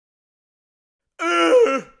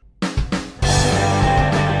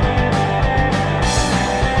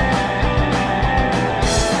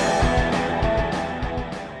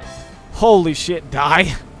Holy shit,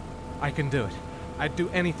 die. I can do it. I'd do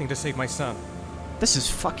anything to save my son. This is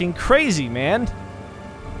fucking crazy, man.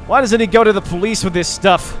 Why doesn't he go to the police with this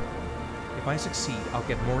stuff? If I succeed, I'll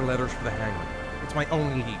get more letters for the hangman. It's my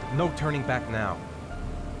only lead. No turning back now.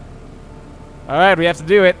 Alright, we have to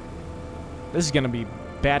do it. This is gonna be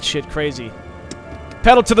batshit crazy.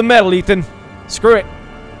 Pedal to the metal, Ethan. Screw it.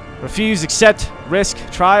 Refuse, accept, risk,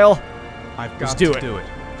 trial. I've got do to it. do it.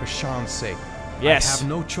 For Sean's sake. Yes. I have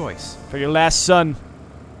no choice. For your last son.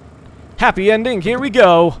 Happy ending, here we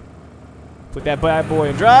go. Put that bad boy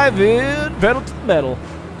in drive and pedal to the metal.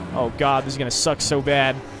 Oh god, this is gonna suck so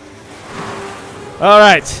bad.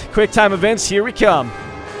 Alright, quick time events, here we come.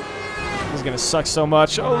 This is gonna suck so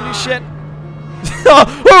much. Holy shit.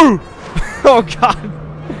 Oh god.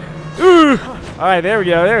 Alright, there we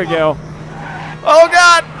go, there we go. Oh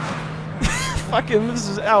god! Fucking, this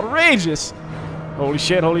is outrageous. Holy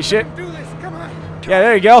shit, holy shit. Yeah,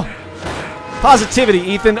 there you go. Positivity,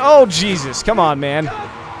 Ethan. Oh, Jesus. Come on, man.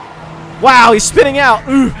 Wow, he's spinning out.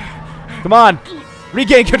 Come on.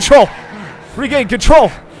 Regain control. Regain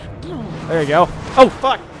control. There you go. Oh,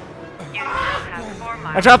 fuck.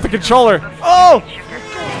 I dropped the controller. Oh!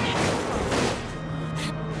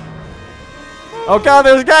 Oh, God,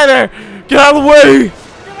 there's a guy there. Get out of the way.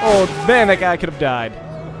 Oh, man, that guy could have died.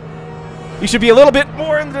 You should be a little bit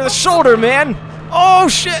more into the shoulder, man. Oh,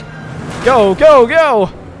 shit. Go, go,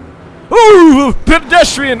 go. Ooh,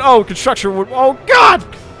 pedestrian. Oh, construction wood. Oh, God.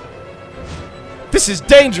 This is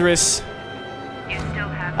dangerous.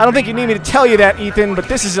 I don't think you need me to tell you that, Ethan, but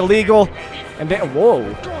this is illegal. And whoa,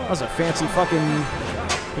 that was a fancy fucking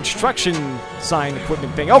construction sign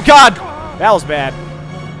equipment thing. Oh, God. That was bad.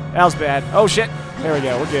 That was bad. Oh, shit. There we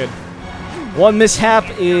go. We're good. One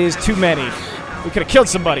mishap is too many. We could have killed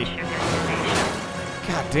somebody.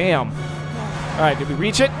 God damn. All right, did we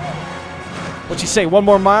reach it? What'd you say? 1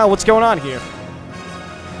 more mile? What's going on here?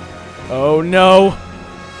 Oh, no.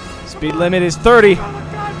 Speed limit is 30.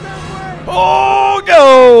 Oh,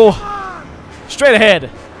 go! Straight ahead.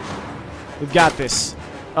 We've got this.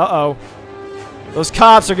 Uh-oh. Those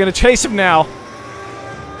cops are going to chase him now.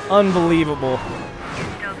 Unbelievable.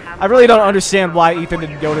 I really don't understand why Ethan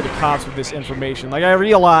didn't go to the cops with this information. Like, I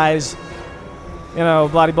realize, you know,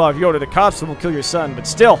 blah-de-blah, if you go to the cops, then we'll kill your son. But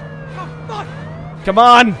still. Come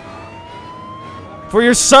on. For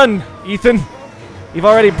your son, Ethan. You've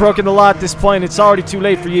already broken the law at this point. It's already too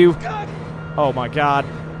late for you. Oh, my God.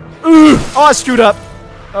 Ooh. Oh, I screwed up.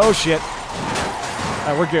 Oh, shit. All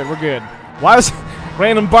right, we're good. We're good. Why was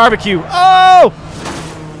random barbecue? Oh!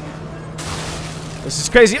 This is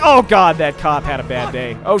crazy. Oh, God, that cop had a bad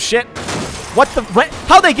day. Oh, shit. What the?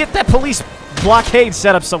 How'd they get that police blockade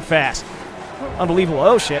set up so fast? Unbelievable.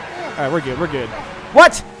 Oh, shit. All right, we're good. We're good.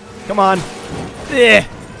 What? Come on. Ugh.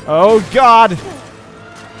 Oh, God.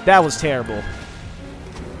 That was terrible.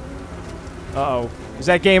 Uh-oh. Is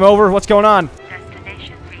that game over? What's going on?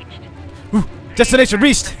 Destination reached. Ooh, destination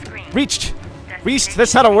reached. Reached. Reached.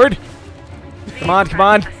 That's not a word. Come on, come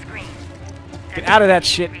on. Get out of that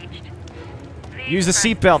shit. Use the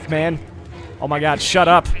seatbelt, man. Oh my God, shut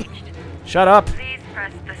up. Shut up. Please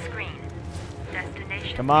press the screen.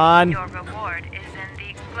 Destination. Come on. Your reward is in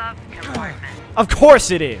the glove compartment. Of course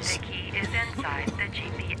it is. The key is inside the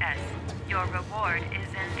GPS. Your reward is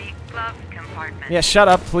in the glove compartment. Yeah, shut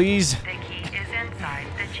up, please. The key is inside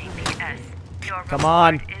the GPS. Your Come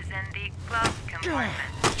on. reward is in the glove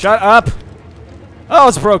compartment. Shut up. Oh,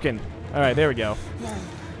 it's broken. All right, there we go.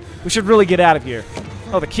 We should really get out of here.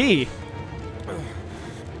 Oh, the key.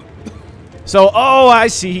 So, oh, I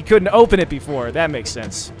see. He couldn't open it before. That makes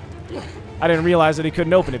sense. I didn't realize that he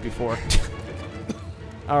couldn't open it before.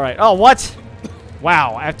 All right. Oh, what?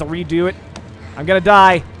 Wow, I have to redo it. I'm gonna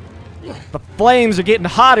die. The flames are getting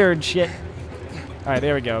hotter and shit. All right,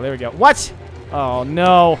 there we go. There we go. What? Oh,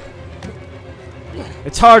 no.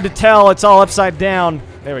 It's hard to tell. It's all upside down.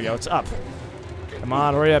 There we go. It's up. Come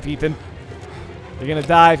on, hurry up, Ethan. You're gonna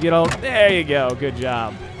die if you don't. There you go. Good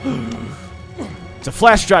job. It's a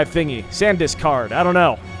flash drive thingy. SanDisk card. I don't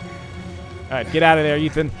know. Alright, get out of there,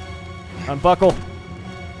 Ethan. Unbuckle.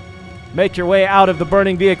 Make your way out of the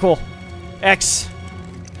burning vehicle. X.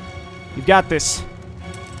 You've got this.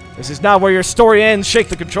 This is not where your story ends. Shake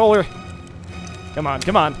the controller. Come on,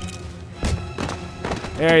 come on.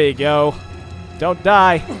 There you go. Don't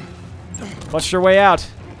die. Bust your way out.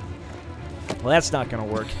 Well, that's not gonna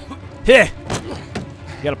work. Heh!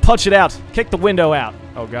 You gotta punch it out. Kick the window out.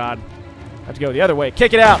 Oh, God. I have to go the other way.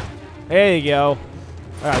 Kick it out. There you go.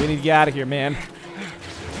 Alright, we need to get out of here, man.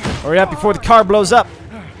 Hurry up before the car blows up.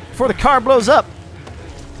 Before the car blows up.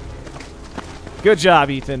 Good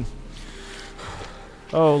job, Ethan.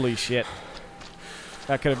 Holy shit.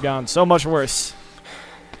 That could have gone so much worse.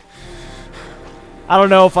 I don't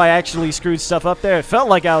know if I actually screwed stuff up there. It felt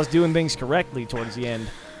like I was doing things correctly towards the end.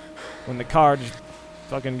 When the car just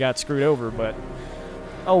fucking got screwed over, but...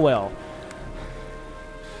 oh well.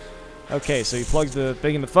 Okay, so he plugs the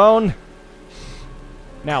thing in the phone.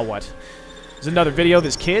 Now what? There's another video of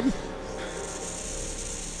this kid?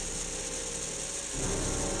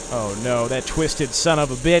 Oh no, that twisted son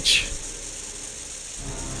of a bitch.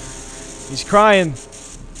 He's crying.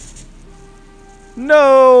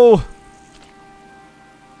 No!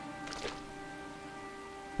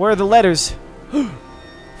 Where are the letters?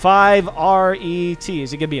 5RET.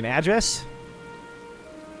 Is it gonna be an address?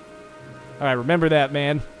 Alright, remember that,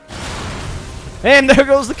 man. And there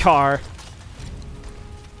goes the car.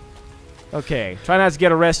 Okay, try not to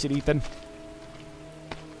get arrested, Ethan.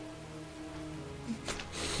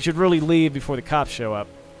 You should really leave before the cops show up.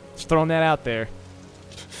 Just throwing that out there.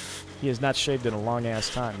 He has not shaved in a long-ass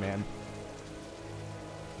time, man.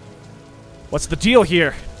 What's the deal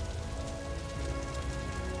here?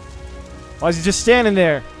 Why is he just standing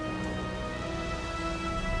there?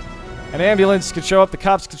 An ambulance could show up, the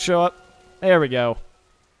cops could show up. There we go.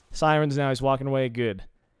 Sirens now, he's walking away, good.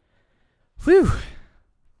 Whew.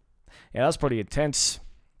 Yeah, that's pretty intense.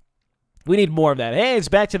 We need more of that. Hey, it's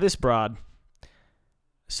back to this broad.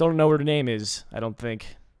 Still don't know what her name is, I don't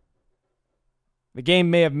think. The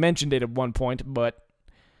game may have mentioned it at one point, but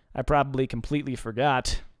I probably completely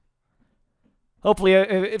forgot. Hopefully,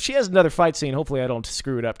 if she has another fight scene, hopefully I don't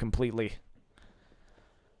screw it up completely.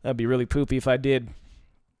 That'd be really poopy if I did.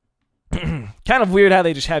 Kind of weird how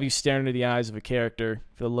they just have you staring into the eyes of a character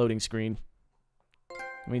for the loading screen.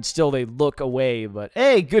 I mean, still they look away, but...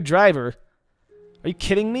 hey, good driver. Are you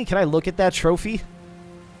kidding me? Can I look at that trophy?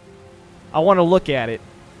 I want to look at it.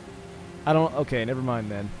 I don't... okay, never mind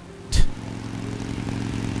then.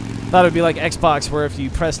 Thought it would be like Xbox, where if you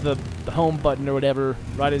press the home button or whatever,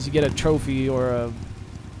 right as you get a trophy or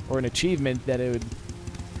an achievement, that it would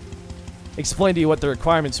explain to you what the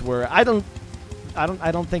requirements were. I don't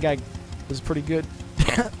think I was pretty good.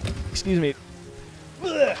 Excuse me.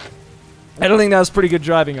 I don't think that was pretty good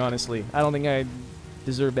driving, honestly. I don't think I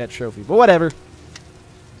deserve that trophy, but whatever.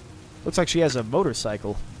 Looks like she has a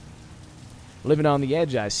motorcycle. Living on the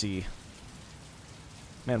edge, I see.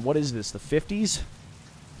 Man, what is this? The 50s?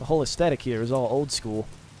 The whole aesthetic here is all old school.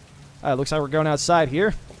 Alright, looks like we're going outside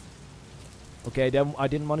here. Okay, I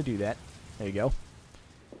didn't want to do that. There you go.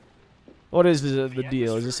 What is the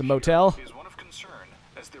deal? Is this a motel? Is one of concern,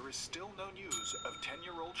 as there is still no news of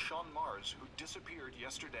 10-year-old Sean Mars, who disappeared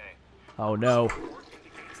yesterday. Oh no.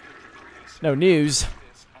 No news.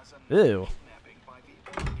 Ew.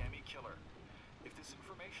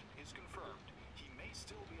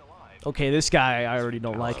 Okay, this guy, I already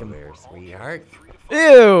don't like him. There, sweetheart.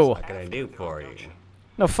 Ew! What can I do for you?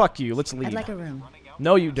 No, fuck you. Let's leave. I'd like a room.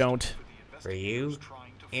 No, you don't. For you?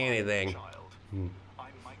 Anything.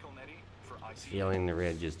 Feeling the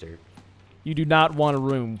register. You do not want a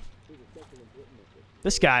room.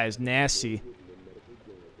 This guy is nasty.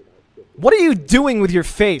 What are you doing with your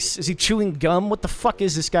face? Is he chewing gum? What the fuck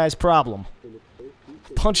is this guy's problem?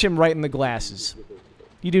 Punch him right in the glasses.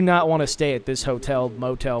 You do not want to stay at this hotel,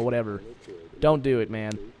 motel, whatever. Don't do it,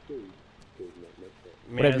 man.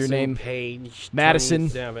 Whatever your name. Page Madison.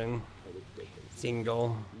 27.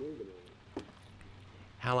 Single.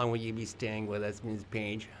 How long will you be staying with us, Ms.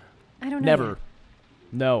 Page? I don't know. Never. Yet.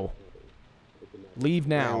 No. Leave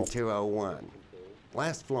now. Room 201.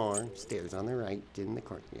 Last floor, stairs on the right, in the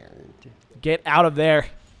courtyard. Get out of there.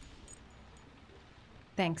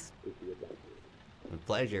 Thanks. The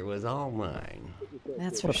pleasure was all mine.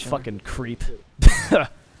 That's for What a sure. fucking creep.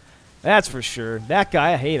 That's for sure. That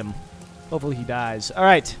guy, I hate him. Hopefully he dies.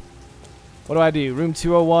 Alright. What do I do? Room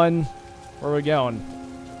 201. Where are we going?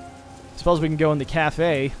 Suppose we can go in the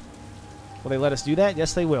cafe. Will they let us do that?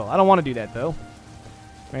 Yes, they will. I don't want to do that, though.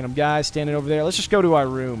 Random guy standing over there. Let's just go to our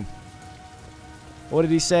room. What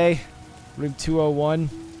did he say? Room 201.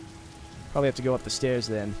 Probably have to go up the stairs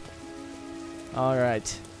then.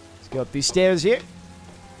 Alright. Let's go up these stairs here.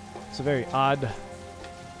 It's a very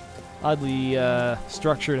oddly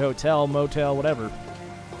structured hotel, motel, whatever.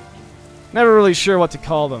 Never really sure what to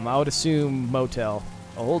call them. I would assume motel.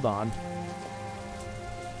 Oh, hold on.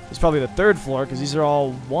 It's probably the third floor, because these are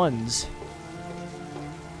all ones.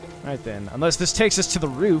 Alright then. Unless this takes us to the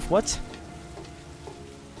roof. What?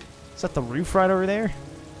 Is that the roof right over there?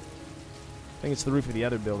 I think it's the roof of the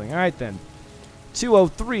other building. Alright then.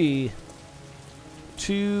 203.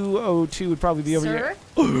 202 would probably be over here.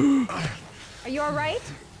 Are you alright?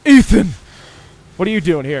 Ethan! What are you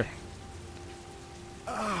doing here?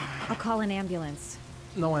 I'll call an ambulance.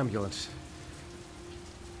 No ambulance.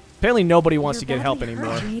 Apparently nobody wants to You're get help badly hurt.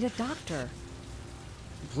 anymore. You need a doctor.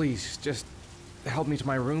 Please, just help me to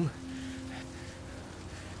my room.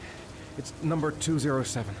 It's number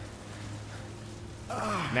 207.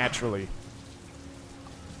 Naturally.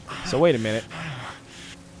 So wait a minute.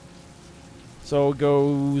 So it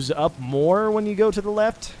goes up more when you go to the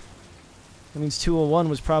left? That means 201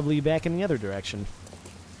 was probably back in the other direction.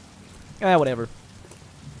 Whatever.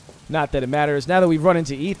 Not that it matters. Now that we've run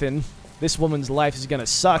into Ethan, this woman's life is gonna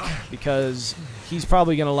suck because he's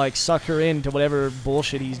probably gonna, like, suck her into whatever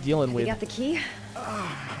bullshit he's dealing You with. got the key?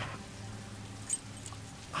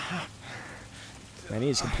 Man, he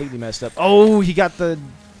is completely messed up. Oh, he got the...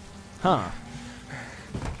 Huh.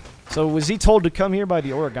 So was he told to come here by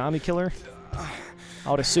the origami killer?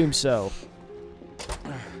 I would assume so.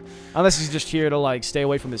 Unless he's just here to, like, stay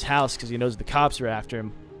away from his house because he knows the cops are after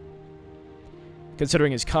him.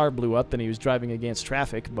 Considering his car blew up and he was driving against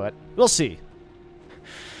traffic, but we'll see.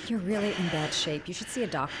 You're really in bad shape. You should see a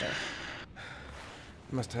doctor.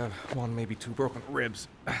 Must have one, maybe two broken ribs.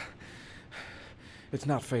 It's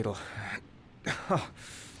not fatal.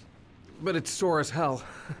 But it's sore as hell.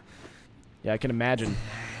 Yeah, I can imagine.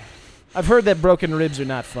 I've heard that broken ribs are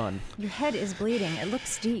not fun. Your head is bleeding. It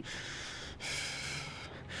looks deep.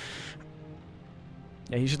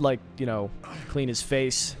 Yeah, he should, like, you know, clean his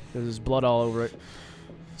face. There's blood all over it.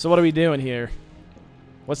 So what are we doing here?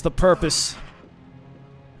 What's the purpose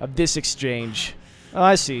of this exchange? Oh,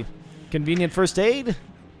 I see. Convenient first aid?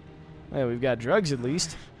 Yeah, we've got drugs at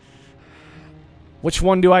least. Which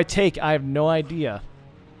one do I take? I have no idea.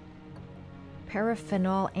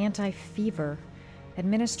 Paraphenol anti-fever.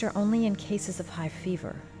 Administer only in cases of high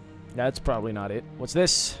fever. That's probably not it. What's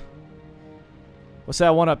this? What's that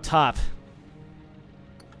one up top?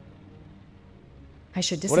 I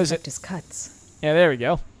should What is it? disinfect his cuts. Yeah, there we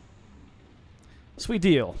go. Sweet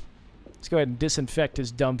deal. Let's go ahead and disinfect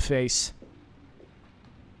his dumb face.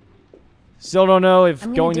 Still don't know if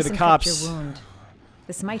I'm going gonna to the disinfect cops your wound.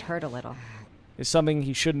 This might hurt a little. is something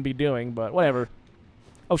he shouldn't be doing, but whatever.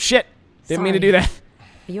 Oh shit! Didn't mean to Sorry. do that.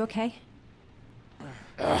 Are you okay?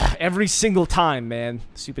 Every single time, man.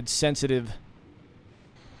 Stupid sensitive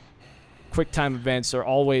quick time events are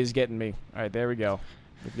always getting me. Alright, there we go.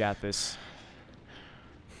 We've got this.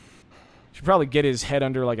 Should probably get his head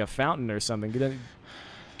under like a fountain or something.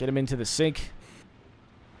 Get him into the sink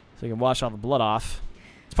so he can wash all the blood off.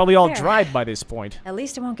 It's probably all There. dried by this point. At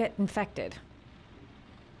least it won't get infected.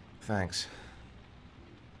 Thanks.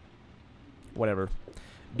 Whatever.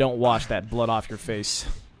 Don't wash that blood off your face.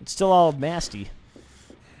 It's still all nasty.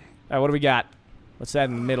 Alright, what do we got? What's that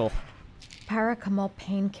in the middle? Paracetamol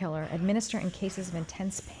painkiller. Administer in cases of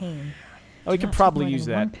intense pain. Oh, we Do could not take probably more use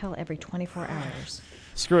than that. one pill every 24 hours.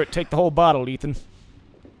 Screw it. Take the whole bottle, Ethan.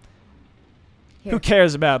 Here, Who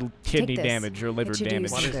cares about take kidney this. damage or liver It should do you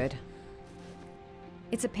damage? some good.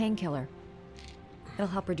 It's a painkiller. It'll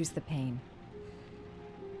help reduce the pain.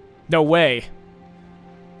 No way.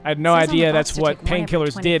 I had no Says on the idea box that's to what take one every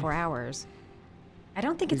painkillers did. 24 hours. I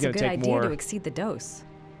don't think He's it's a gonna good take idea more. to exceed the dose.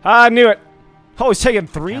 I knew it. Oh, he's taking Can't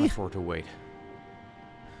 3? afford to wait.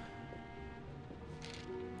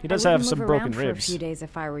 He does I have wouldn't some move broken around for a ribs. few days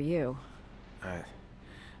if I were you.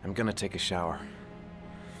 I'm gonna take a shower.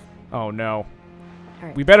 Oh no. All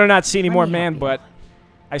right. We better not see any Let more me man help you. butt.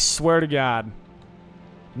 I swear to God.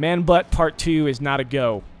 Man butt part 2 is not a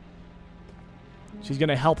go. She's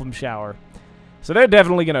gonna help him shower. So they're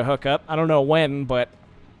definitely gonna hook up. I don't know when, but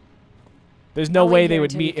there's no I'll wait way they here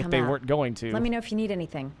would until you meet if come they out. weren't going to. Let me know if you need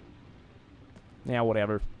anything. Yeah,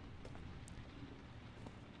 whatever.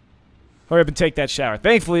 Hurry up and take that shower.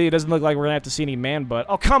 Thankfully, it doesn't look like we're gonna have to see any man butt.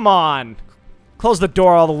 Oh, come on! Close the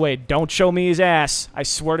door all the way. Don't show me his ass. I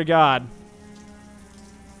swear to God.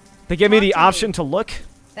 They give me Talk the to me. option to look?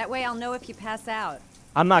 That way I'll know if you pass out.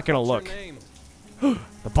 I'm not gonna What's look. your name?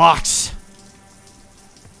 The box.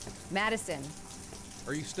 Madison.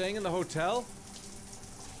 Are you staying in the hotel?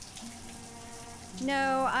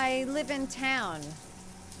 No, I live in town.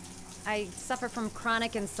 I suffer from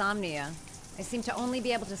chronic insomnia. I seem to only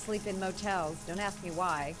be able to sleep in motels. Don't ask me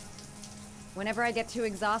why. Whenever I get too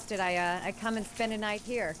exhausted, I come and spend a night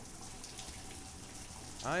here.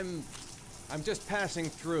 I'm just passing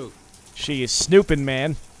through. She is snooping,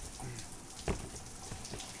 man.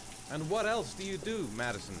 And what else do you do,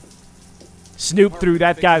 Madison? Snoop through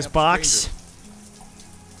that Picking guy's up box.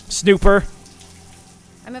 Snooper.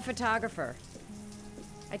 I'm a photographer.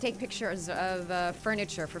 I take pictures of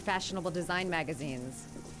furniture for fashionable design magazines.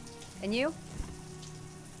 And you?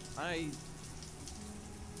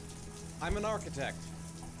 I'm an architect.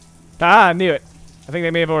 Ah, I knew it. I think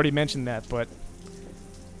they may have already mentioned that, but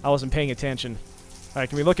I wasn't paying attention. Alright,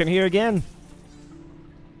 can we look in here again?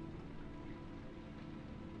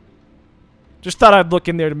 Just thought I'd look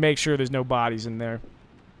in there to make sure there's no bodies in there.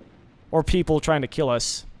 Or people trying to kill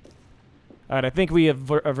us. Alright, I think we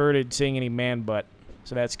have averted seeing any man butt.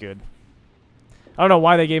 So that's good. I don't know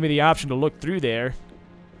why they gave me the option to look through there.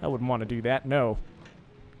 I wouldn't want to do that, no.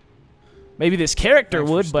 Maybe this character Thanks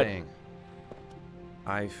for would, but staying.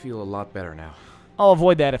 I feel a lot better now. I'll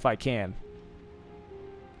avoid that if I can.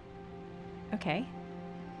 Okay.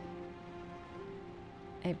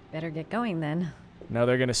 I better get going then. No,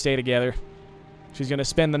 they're gonna stay together. She's gonna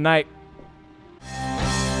spend the night